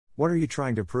What are you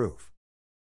trying to prove?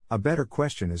 A better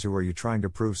question is, who are you trying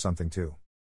to prove something to?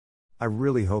 I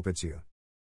really hope it's you.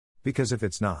 Because if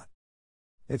it's not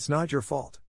your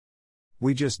fault.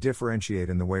 We just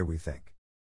differentiate in the way we think.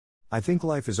 I think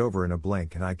life is over in a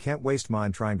blink and I can't waste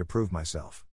mine trying to prove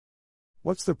myself.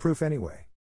 What's the proof anyway?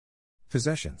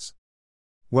 Possessions.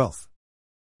 Wealth.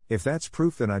 If that's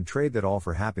proof, then I'd trade that all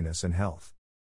for happiness and health.